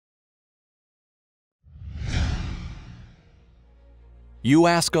You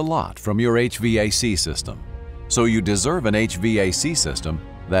ask a lot from your HVAC system, so you deserve an HVAC system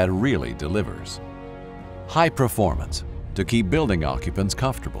that really delivers. High performance to keep building occupants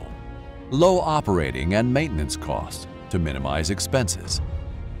comfortable. Low operating and maintenance costs to minimize expenses.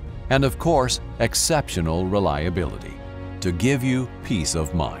 And of course, exceptional reliability to give you peace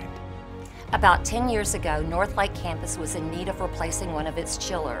of mind. About 10 years ago, North Lake campus was in need of replacing one of its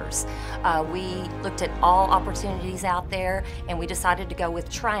chillers. We looked at all opportunities out there and we decided to go with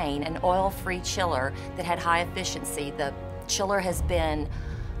Trane, an oil-free chiller that had high efficiency. The chiller has been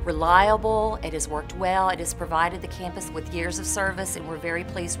reliable, it has worked well, it has provided the campus with years of service, and we're very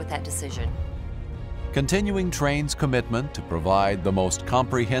pleased with that decision. Continuing Trane's commitment to provide the most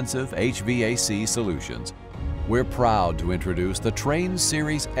comprehensive HVAC solutions, we're proud to introduce the Trane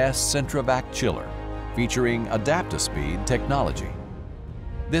Series S CenTraVac chiller featuring Adaptispeed technology.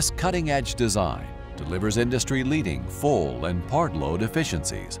 This cutting-edge design delivers industry-leading full and part load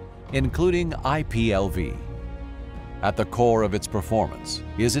efficiencies, including iPLV. At the core of its performance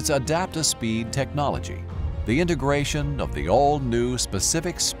is its Adaptispeed technology, the integration of the all-new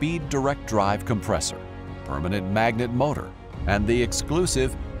specific speed direct drive compressor, permanent magnet motor, and the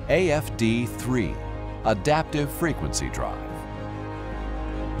exclusive AFD3 adaptive frequency drive.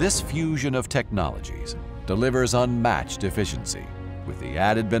 This fusion of technologies delivers unmatched efficiency with the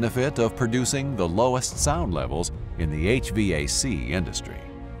added benefit of producing the lowest sound levels in the HVAC industry.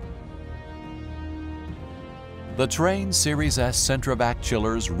 The Trane Series S CenTraVac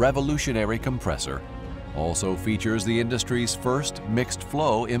chiller's revolutionary compressor also features the industry's first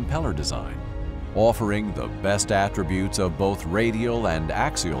mixed-flow impeller design, offering the best attributes of both radial and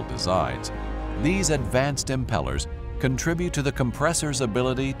axial designs. These advanced impellers contribute to the compressor's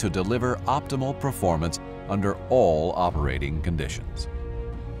ability to deliver optimal performance under all operating conditions.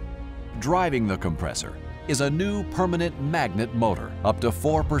 Driving the compressor is a new permanent magnet motor, up to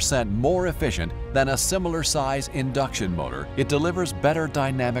 4% more efficient than a similar size induction motor. It delivers better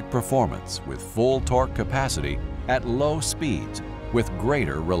dynamic performance with full torque capacity at low speeds with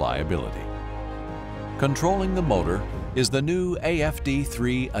greater reliability. Controlling the motor is the new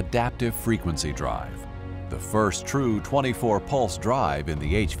AFD3 adaptive frequency drive, the first true 24-pulse drive in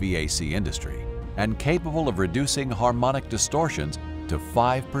the HVAC industry, and capable of reducing harmonic distortions to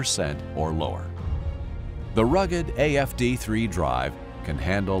 5% or lower. The rugged AFD3 drive can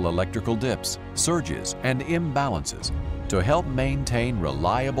handle electrical dips, surges, and imbalances to help maintain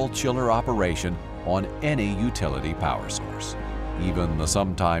reliable chiller operation on any utility power source, even the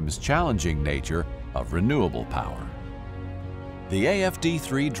sometimes challenging nature of renewable power. The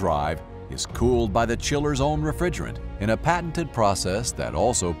AFD3 drive is cooled by the chiller's own refrigerant in a patented process that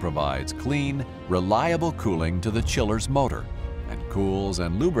also provides clean, reliable cooling to the chiller's motor and cools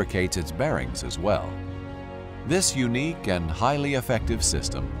and lubricates its bearings as well. This unique and highly effective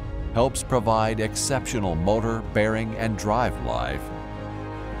system helps provide exceptional motor, bearing, and drive life.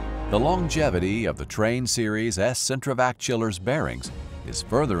 The longevity of the Trane Series S CenTraVac chiller's bearings is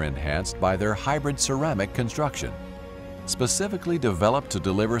further enhanced by their hybrid ceramic construction. Specifically developed to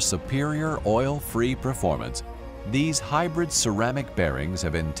deliver superior oil-free performance, these hybrid ceramic bearings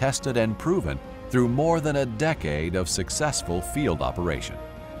have been tested and proven through more than a decade of successful field operation.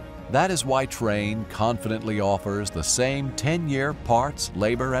 That is why Trane confidently offers the same 10-year parts,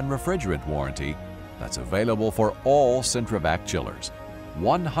 labor, and refrigerant warranty that's available for all CenTraVac chillers,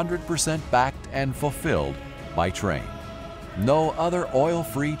 100% backed and fulfilled by Trane. No other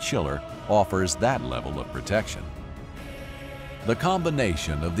oil-free chiller offers that level of protection. The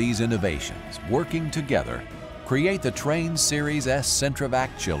combination of these innovations working together create the Trane Series S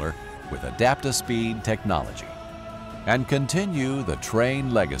CenTraVac chiller with Adaptispeed technology and continue the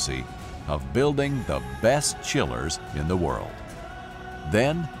Trane legacy of building the best chillers in the world.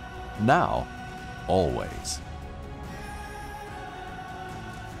 Then, now, always.